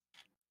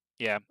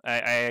 Yeah, I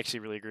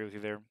actually really agree with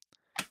you there.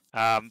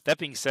 That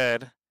being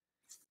said,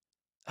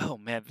 oh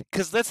man,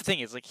 because that's the thing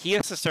is like he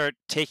has to start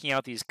taking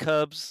out these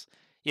cubs.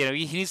 You know,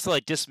 he needs to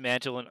like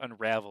dismantle and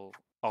unravel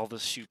all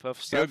this Shoopuff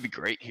stuff. That would be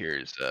great here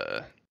is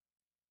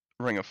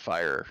Ring of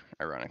Fire,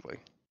 ironically.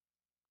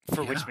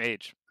 For which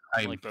mage?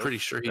 I'm like pretty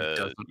sure he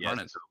doesn't run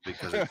it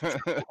because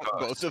it's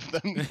both of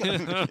them.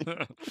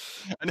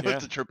 I know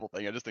it's a triple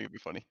thing. I just think it'd be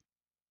funny.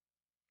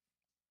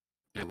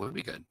 It would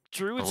be good.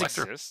 Druids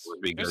exist.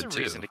 There's a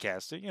reason to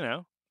cast it, you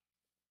know.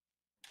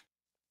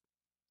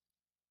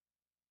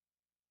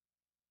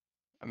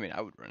 I mean,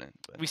 I would run it.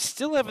 But we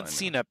still haven't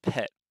seen a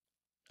pet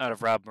out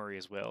of Rob Murray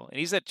as well, and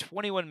he's at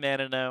 21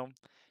 mana now.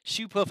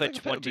 Shoopuff at 20.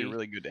 That would be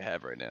really good to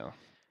have right now.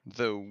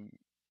 Though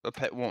a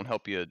pet won't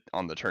help you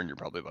on the turn you're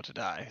probably about to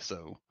die.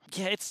 So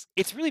yeah,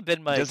 it's really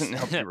been my. It doesn't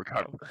help you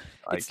recover.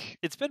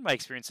 It's been my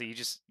experience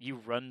that you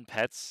run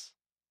pets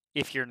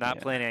if you're not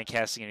planning on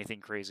casting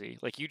anything crazy.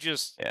 Like you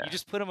just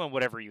put them on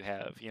whatever you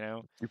have. You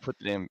know. You put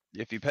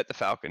if you pet the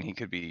Falcon, he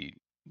could be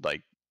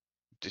like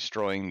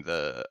destroying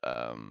the.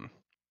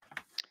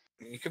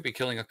 You could be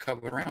killing a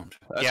cub around.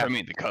 That's what I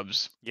mean. The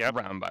cubs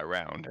round by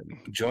round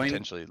and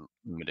potentially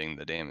limiting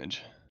the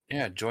damage.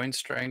 Yeah, join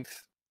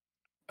strength,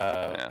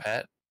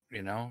 pet.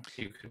 You know,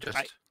 you could just.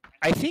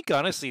 I think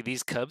honestly,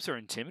 these cubs are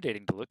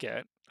intimidating to look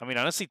at. I mean,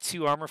 honestly,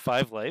 2 armor,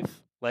 5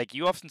 life. Like,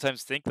 you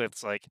oftentimes think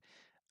that's like,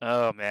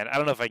 oh man, I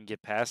don't know if I can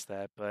get past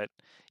that. But,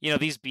 you know,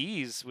 these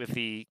bees with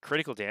the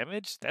critical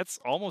damage, that's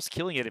almost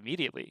killing it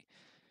immediately.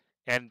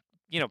 And,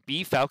 you know,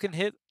 bee falcon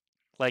hit,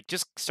 like,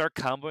 just start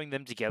comboing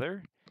them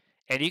together.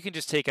 And you can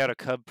just take out a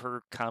cub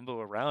per combo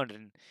around.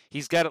 And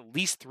he's got at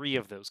least 3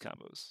 of those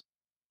combos.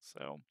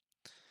 So,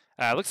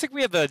 looks like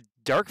we have the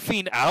Dark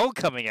Fiend Owl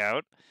coming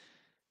out.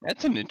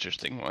 That's an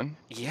interesting one.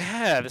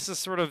 Yeah, this is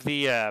sort of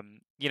the,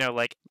 you know,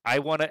 like, I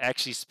want to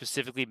actually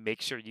specifically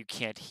make sure you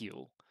can't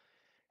heal.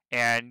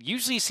 And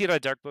usually you see it on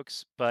Dark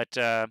Books, but,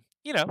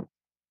 you know,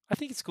 I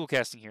think it's cool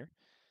casting here.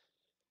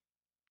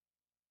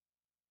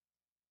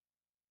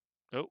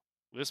 Oh,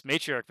 this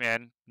Matriarch,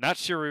 man, not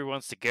sure where he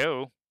wants to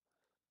go.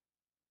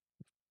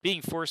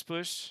 Being force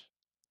pushed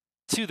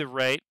to the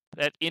right,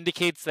 that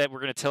indicates that we're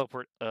going to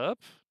teleport up.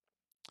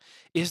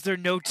 Is there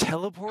no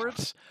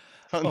teleport?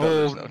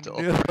 No,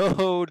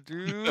 no,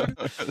 dude.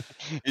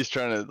 He's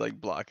trying to like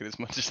block it as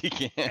much as he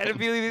can. And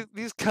immediately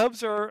these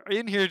cubs are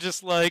in here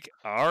just like,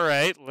 all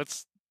right,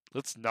 let's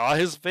gnaw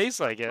his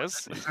face, I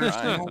guess.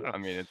 I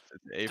mean, it's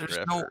A for There's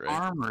effort, no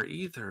right? armor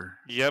either.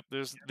 Yep,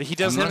 he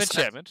does have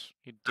enchantment.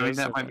 I mean,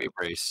 that might be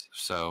brace,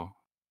 so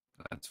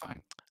that's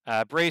fine.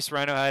 Brace,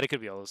 Rhino Hide, it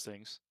could be all those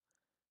things.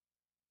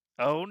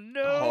 Oh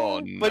no! Oh,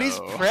 no. But he's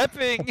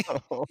prepping.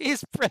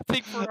 He's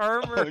prepping for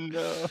armor. Oh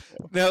no!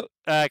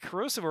 Now,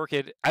 Corrosive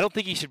Orchid, I don't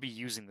think he should be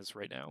using this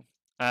right now.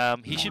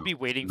 He should be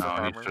waiting for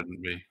armor. No, he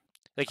shouldn't be.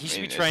 Like he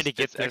should be trying to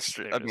get this.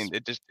 Extra, I mean,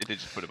 it just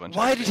put a bunch.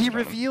 Why did he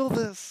reveal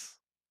this?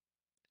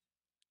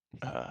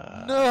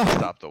 No.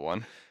 Stop the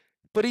one.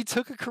 But he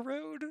took a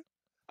corrode.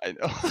 I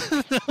know.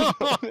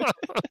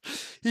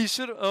 He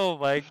should. Oh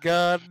my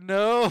God,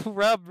 no,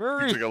 Rob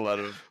Murray. He took a lot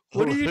of.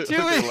 What are you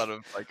doing? A lot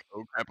of like,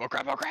 oh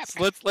crap.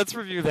 So let's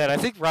review that. I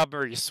think Rob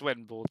Murray is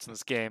sweating bullets in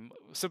this game.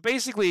 So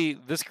basically,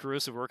 this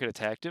Corrosive Orchid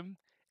attacked him,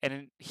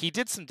 and he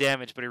did some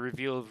damage, but he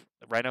revealed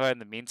Rhino Hide in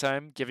the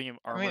meantime, giving him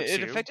armor. I mean,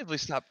 it effectively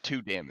stopped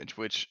 2 damage,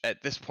 which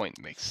at this point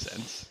makes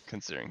sense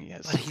considering he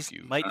has. But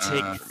he might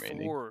take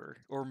 4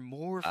 or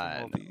more from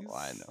all these.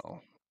 I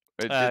know.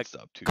 It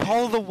stopped 2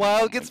 Call of the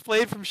Wild gets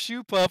played from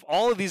Shoopuff.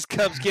 All of these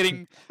cubs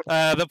getting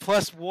the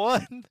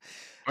 +1.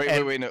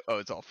 Wait, no. Oh,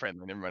 it's all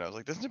friendly. Never mind. I was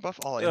like, doesn't it buff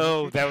all?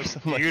 Oh, that was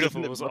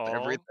beautiful. It was all.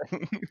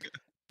 Everything?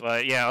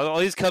 But yeah, all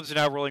these cubs are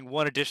now rolling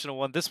 1 additional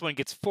one. This one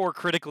gets 4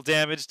 critical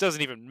damage.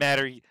 Doesn't even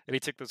matter that he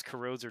took those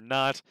corrodes or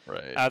not.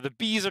 Right. The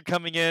bees are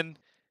coming in.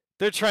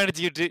 They're trying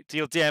to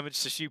deal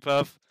damage to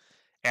Shoopuff.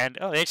 And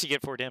they actually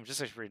get 4 damage. This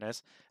is actually pretty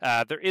nice.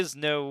 There is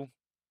no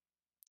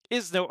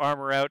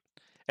armor out.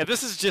 And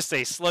this is just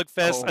a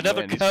slugfest.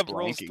 Another cub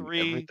rolls 3.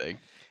 Everything.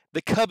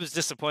 The cub is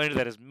disappointed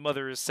that his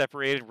mother is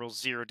separated, rolls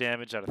 0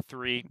 damage out of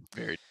 3.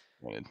 Very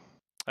disappointed.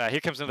 Here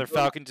comes another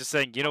falcon just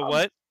saying, you know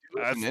what?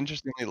 An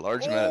interestingly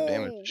large amount of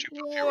damage.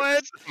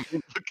 What?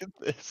 Look at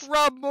this.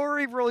 Rob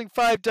Murray rolling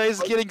 5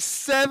 dice, getting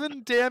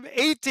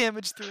 8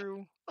 damage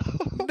through.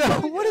 No,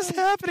 what is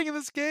happening in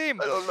this game?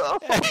 I don't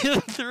know.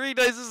 3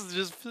 dice is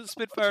just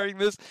spitfiring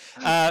this.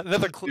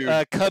 Another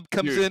cub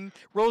comes in,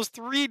 rolls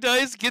 3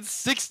 dice, gets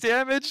 6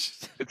 damage.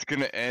 It's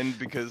gonna end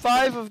because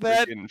 5 of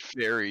that.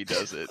 Fairy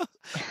does it.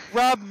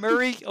 Rob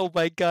Murray, oh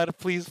my God,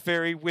 please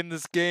Fairy win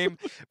this game.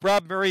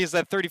 Rob Murray is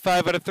at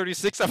 35 out of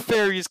 36. A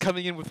Fairy is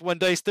coming in with 1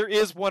 dice. There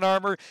is 1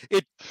 armor.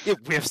 It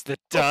whiffs the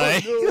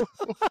die. Oh,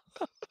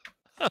 no.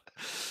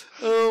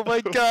 Oh my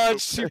God,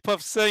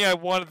 Shoopuff saying I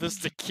wanted this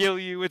to kill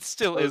you. It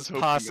still is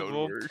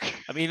possible.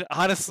 I mean,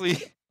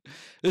 honestly,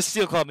 this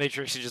Steel Claw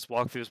Matrix should just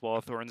walk through his wall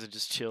of thorns and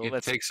just chill.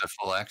 It takes a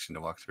full action to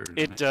walk through.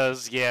 It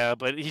does, yeah,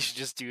 but he should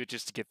just do it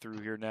just to get through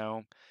here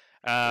now.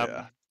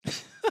 Yeah.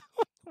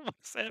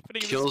 What's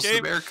happening Kills in this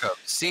game? the bear cub.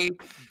 See,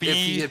 if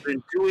he had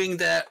been doing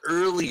that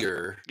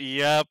earlier.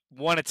 Yep,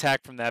 1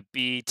 attack from that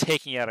bee,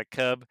 taking out a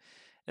cub.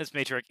 This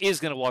Matriarch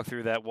is going to walk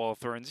through that wall of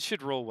thorns. It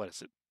should roll, what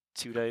is it,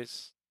 2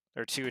 dice?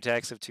 Or 2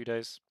 attacks of 2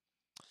 dice.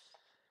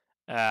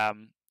 But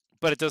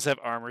it does have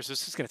armor, so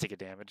it's just going to take a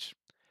damage.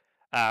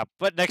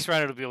 But next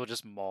round it'll be able to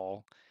just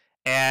maul.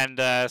 And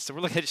so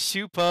we're looking at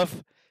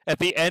Shoopuff at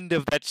the end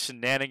of that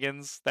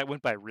shenanigans. That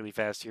went by really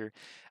fast here.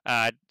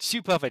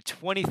 Shoopuff at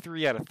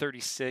 23 out of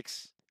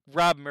 36.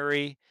 Rob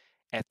Murray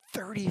at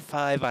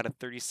 35 out of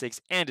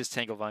 36. And his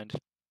Tanglevine.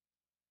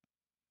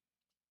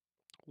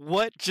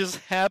 What just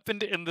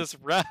happened in this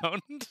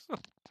round?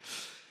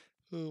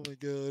 Oh my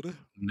God.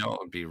 No, it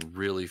would be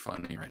really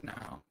funny right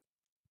now.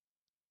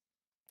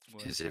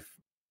 What? Is if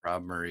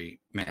Rob Murray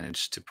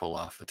managed to pull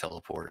off a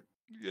teleport.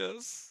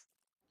 Yes.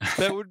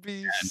 That would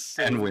be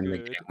and win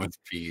good. the game with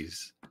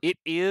bees. It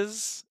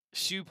is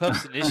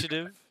Shoopuff's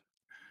initiative.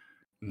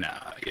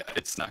 Nah, yeah,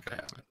 it's not going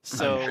to happen.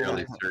 So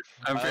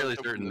I'm fairly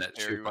certain that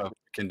Shoopuff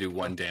can do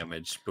 1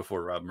 damage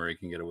before Rob Murray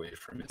can get away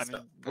from his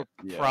stuff. We're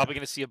probably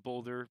going to see a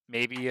boulder,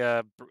 maybe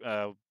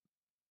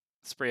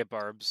spray of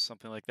barbs,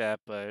 something like that.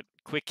 But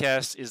quick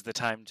cast is the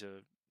time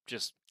to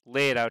just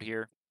lay it out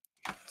here.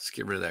 Let's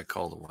get rid of that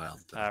Call to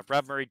Wild.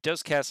 Rob Murray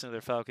does cast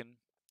another Falcon.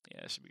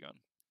 Yeah, it should be gone.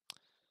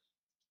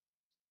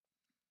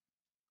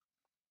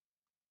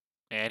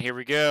 And here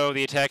we go.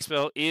 The attack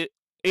spell.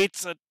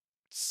 It's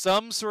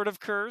some sort of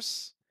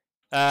curse.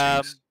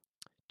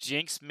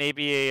 Jinx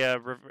maybe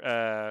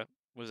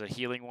was a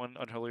healing one,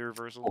 Unholy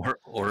Reversal,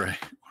 or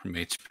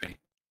Mage's Bane.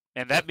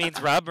 And that means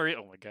Rob Murray.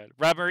 Oh my God,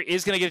 Rob Murray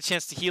is gonna get a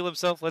chance to heal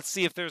himself. Let's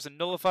see if there's a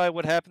nullify.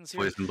 What happens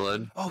here? Poison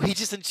blood. Oh, he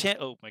just enchant.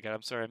 Oh my God,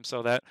 I'm sorry. I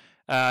saw that.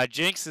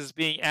 Jinx is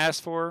being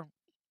asked for.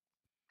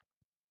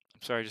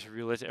 I'm sorry. I just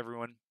realized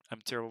everyone. I'm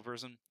a terrible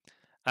person.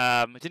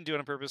 I didn't do it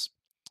on purpose.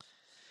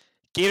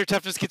 Gator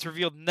toughness gets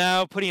revealed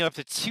now, putting up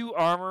to 2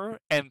 armor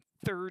and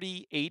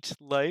 38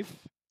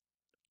 life.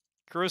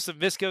 Corrosive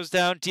Mist goes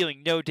down,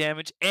 dealing no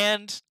damage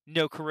and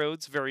no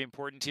corrodes. Very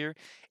important here.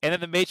 And then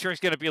the Matriarch's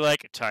going to be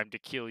like, time to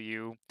kill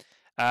you.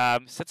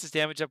 Sets his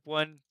damage up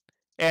 1.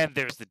 And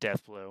there's the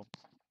death blow.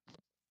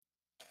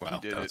 Wow,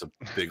 that was a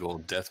big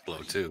old death blow,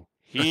 too.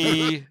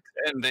 He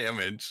 10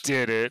 damage.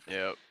 Did it.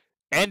 Yep.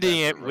 Ending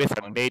it with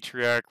a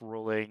Matriarch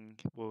rolling,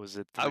 what was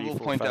it? 3, I will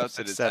 4, point 5, out 6,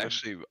 that it's 7.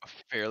 actually a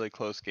fairly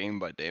close game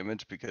by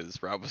damage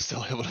because Rob was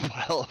still able to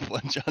pile a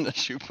bunch on the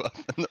Shoopuff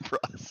in the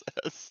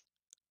process.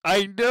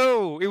 I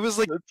know. It was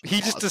like he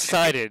just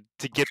decided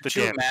to get the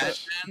damage.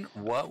 Imagine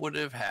what would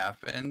have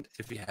happened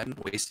if he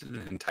hadn't wasted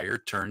an entire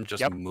turn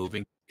just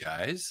moving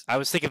guys. I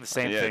was thinking the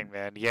same thing,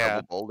 man.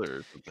 Yeah. Boulder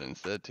or something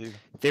instead too.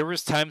 There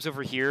was times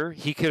over here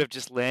he could have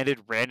just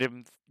landed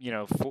random,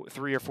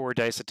 3 or 4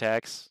 dice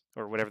attacks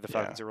or whatever the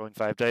Falcons are rolling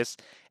 5 dice,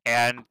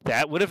 and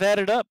that would have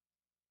added up.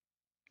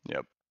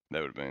 Yep,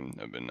 that would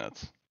have been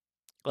nuts.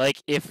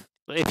 Like if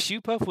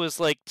Shoopuff was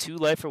like 2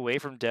 life away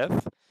from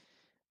death,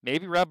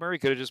 maybe Rob Murray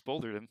could have just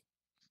bouldered him.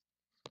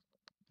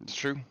 It's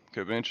true.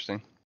 Could have been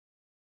interesting.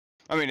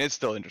 I mean, it's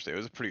still interesting. It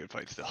was a pretty good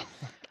fight still.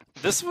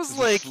 This was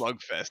like a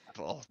slugfest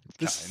of all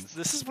kinds.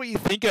 This is what you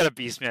think out of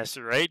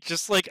Beastmaster, right?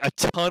 Just like a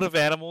ton of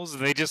animals,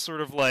 and they just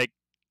sort of like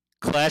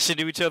clash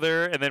into each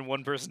other, and then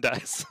one person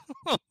dies.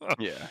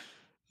 Yeah.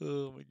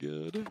 Oh my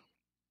God.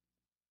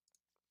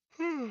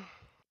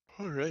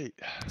 All right.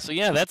 So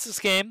yeah, that's this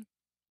game.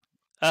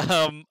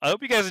 I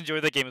hope you guys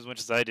enjoyed that game as much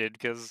as I did,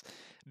 because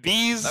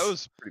bees. That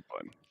was pretty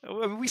fun.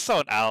 I mean, we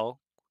saw an owl.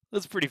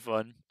 That's pretty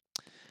fun.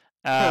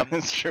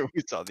 That's true.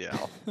 We saw the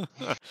owl.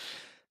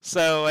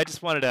 So I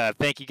just wanted to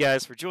thank you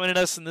guys for joining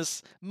us in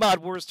this Mod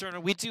Wars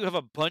tournament. We do have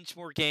a bunch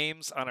more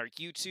games on our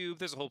YouTube.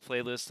 There's a whole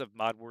playlist of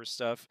Mod Wars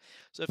stuff.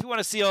 So if you want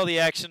to see all the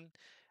action,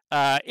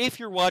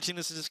 if you're watching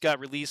this, it just got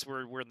released.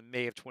 We're in the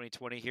May of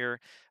 2020 here.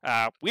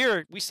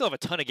 We still have a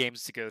ton of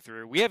games to go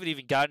through. We haven't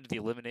even gotten to the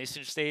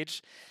elimination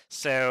stage.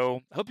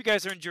 So I hope you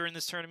guys are enjoying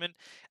this tournament.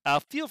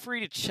 Feel free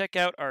to check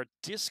out our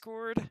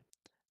Discord.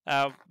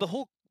 The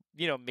whole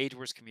Mage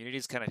Wars community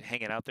is kind of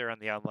hanging out there on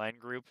the online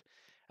group.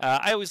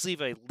 I always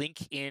leave a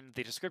link in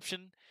the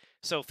description,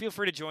 so feel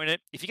free to join it.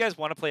 If you guys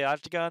want to play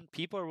Octagon,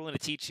 people are willing to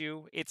teach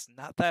you. It's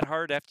not that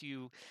hard after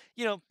you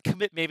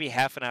commit maybe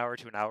half an hour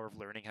to an hour of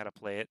learning how to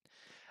play it.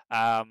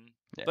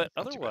 But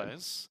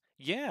otherwise,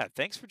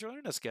 thanks for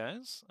joining us,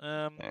 guys.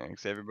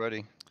 Thanks,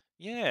 everybody.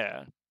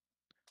 Yeah.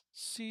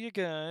 See you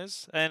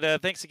guys. And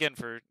thanks again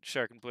for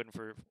Shark and Puddin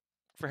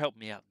for helping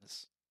me out in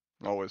this.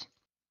 Always.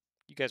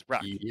 You guys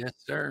rock. Yes,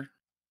 sir.